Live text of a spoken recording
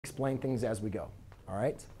explain things as we go. All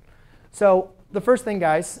right? So the first thing,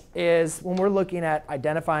 guys, is when we're looking at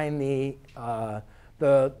identifying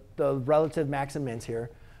the relative max and mins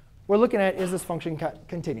here, we're looking at, is this function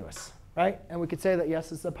continuous? Right? And we could say that,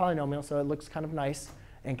 yes, it's a polynomial, so it looks kind of nice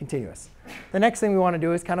and continuous. The next thing we want to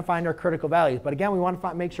do is kind of find our critical values. But again, we want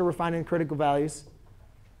to make sure we're finding critical values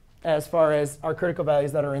as far as our critical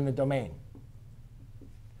values that are in the domain.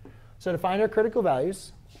 So to find our critical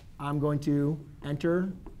values, I'm going to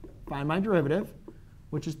find my derivative,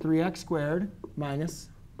 which is 3x squared minus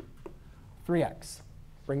 3x.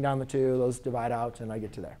 Bring down the 2, those divide out, and I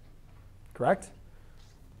get to there. Correct?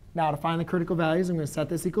 Now to find the critical values, I'm going to set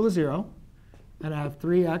this equal to 0. And I have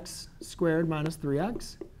 3x squared minus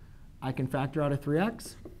 3x. I can factor out a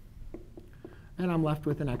 3x. And I'm left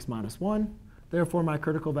with an x minus 1. Therefore, my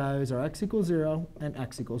critical values are x equals 0 and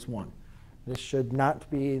x equals 1. This should not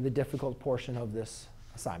be the difficult portion of this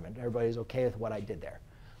assignment. Everybody's OK with what I did there.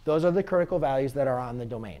 Those are the critical values that are on the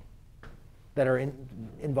domain, that are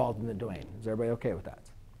involved in the domain. Is everybody OK with that?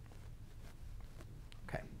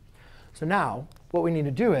 OK. So now what we need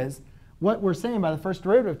to do is, what we're saying by the first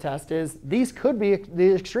derivative test is these could be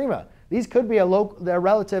the extrema. These could be a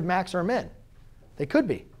relative max or min. They could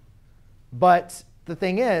be. But the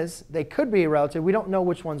thing is, they could be a relative. We don't know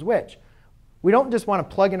which one's which. We don't just want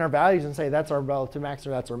to plug in our values and say that's our relative max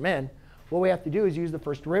or that's our min. What we have to do is use the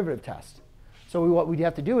first derivative test. So what we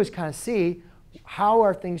have to do is kind of see how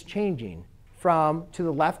are things changing from to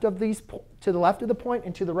the left of the point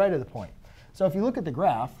and to the right of the point. So if you look at the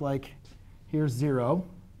graph, like here's 0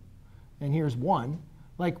 and here's 1,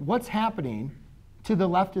 like what's happening to the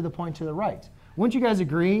left of the point to the right? Wouldn't you guys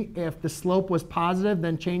agree if the slope was positive,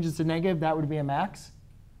 then changes to negative, that would be a max?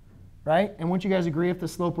 Right? And wouldn't you guys agree if the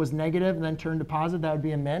slope was negative and then turned to positive, that would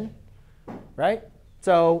be a min? Right?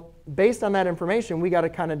 So based on that information, we got to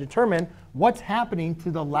kind of determine what's happening to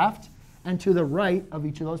the left and to the right of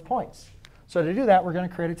each of those points. So to do that, we're going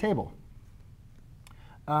to create a table.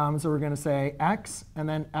 So we're going to say x and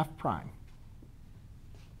then f prime.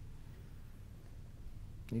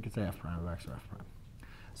 You could say f prime of x or f prime.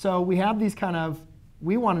 So we have these kind of,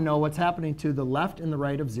 we want to know what's happening to the left and the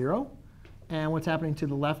right of 0, and what's happening to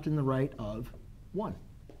the left and the right of 1.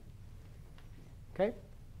 OK?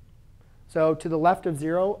 So to the left of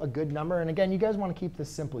 0, a good number. And again, you guys want to keep this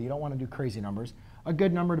simple. You don't want to do crazy numbers. A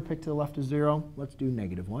good number to pick to the left of 0, let's do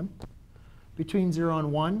 -1. Between 0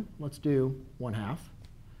 and 1, let's do 1/2.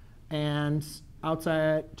 And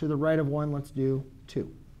outside to the right of 1, let's do 2.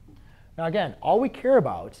 Now again, all we care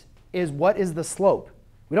about is what is the slope.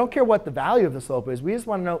 We don't care what the value of the slope is. We just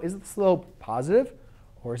want to know, is the slope positive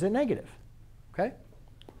or is it negative? OK?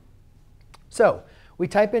 So we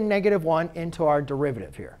type in -1 into our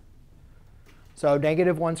derivative here. So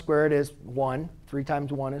 -1 squared is 1. 3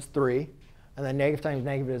 times 1 is 3. And then negative times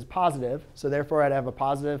negative is positive. So therefore, I'd have a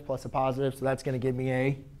positive plus a positive. So that's going to give me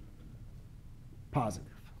a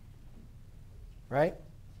positive. Right?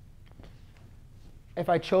 If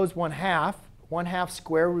I chose 1/2, 1/2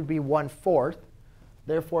 squared would be 1/4.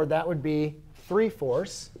 Therefore, that would be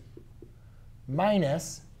 3/4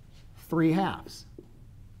 minus 3/2.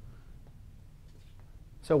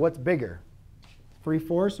 So what's bigger,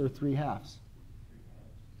 3/4 or 3/2?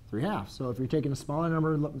 3/2. So if you're taking a smaller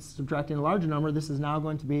number, subtracting a larger number, this is now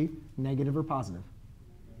going to be negative or positive?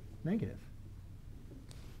 Negative.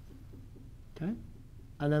 OK?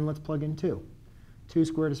 And then let's plug in 2. 2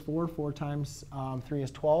 squared is 4. 4 times 3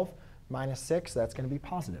 is 12. Minus 6, that's going to be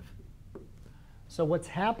positive. So what's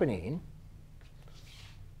happening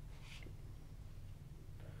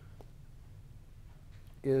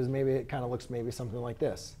is maybe it kind of looks maybe something like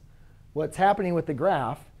this. What's happening with the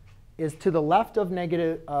graph is to the left of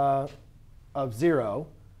of 0,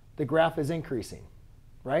 the graph is increasing.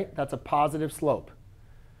 Right? That's a positive slope.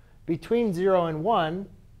 Between 0 and 1,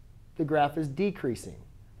 the graph is decreasing,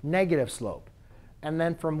 negative slope. And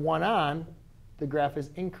then from 1 on, the graph is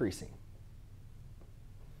increasing.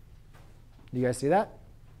 Do you guys see that?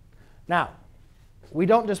 Now, we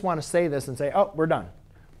don't just want to say this and say, oh, we're done.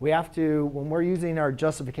 We have to, when we're using our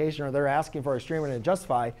justification or they're asking for our extrema to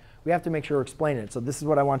justify, we have to make sure we're explaining it. So this is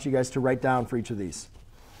what I want you guys to write down for each of these.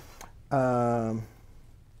 So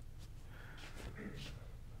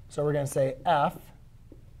we're going to say f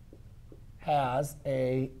has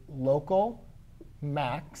a local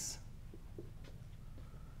max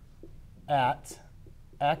at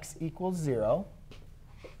x equals 0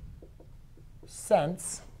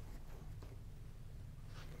 since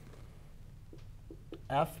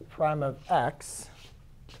f prime of x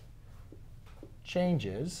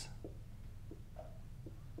changes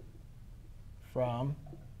from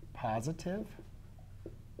positive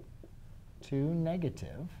to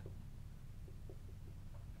negative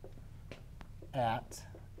at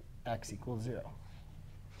x equals 0.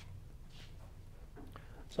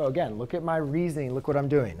 So again, look at my reasoning. Look what I'm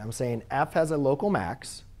doing. I'm saying f has a local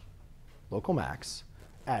max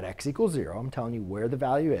at x equals 0. I'm telling you where the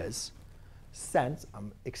value is. Since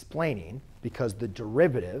I'm explaining, because the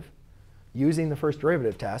derivative, using the first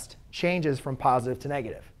derivative test, changes from positive to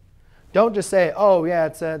negative. Don't just say, oh, yeah,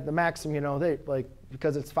 it's the maximum, you know,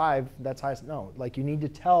 because it's 5, that's highest. No, like you need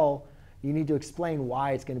to explain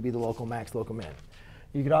why it's going to be the local max, local min.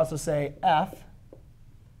 You could also say f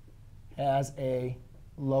has a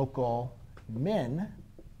local min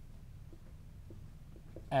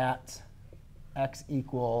at x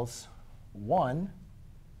equals 1,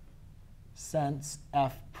 since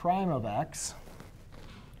f prime of x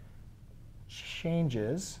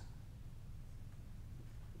changes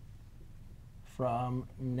from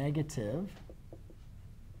negative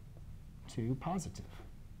to positive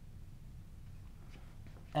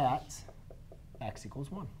at x equals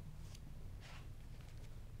 1.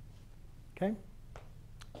 OK?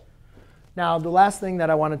 Now, the last thing that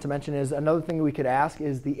I wanted to mention is another thing we could ask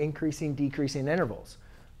is the increasing, decreasing intervals.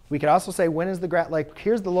 We could also say when is the graph, like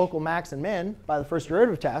here's the local max and min by the first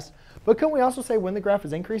derivative test. But couldn't we also say when the graph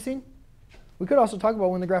is increasing? We could also talk about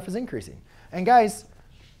when the graph is increasing. And guys,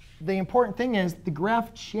 the important thing is the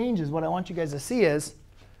graph changes. What I want you guys to see is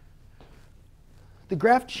the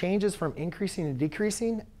graph changes from increasing to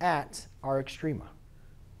decreasing at our extrema.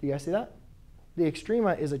 Do you guys see that? The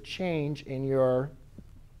extrema is a change in your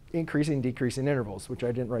increasing, decreasing intervals, which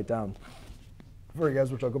I didn't write down for you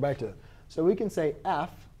guys, which I'll go back to. So we can say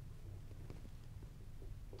f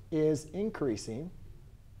is increasing.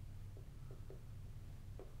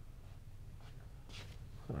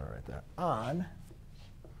 I'll write that on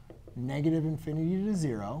negative infinity to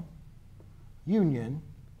 0 union,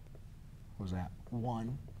 what was that,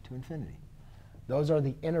 1 to infinity. Those are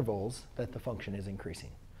the intervals that the function is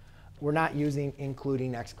increasing. We're not using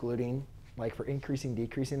including, excluding. Like for increasing,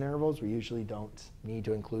 decreasing intervals, we usually don't need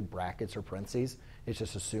to include brackets or parentheses. It's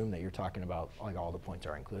just assume that you're talking about like all the points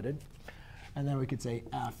are included. And then we could say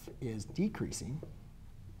f is decreasing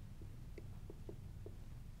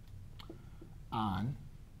on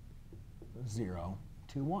 0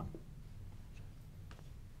 to 1.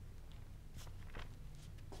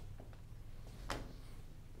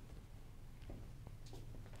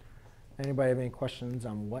 Anybody have any questions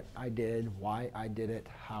on what I did, why I did it,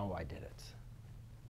 how I did it?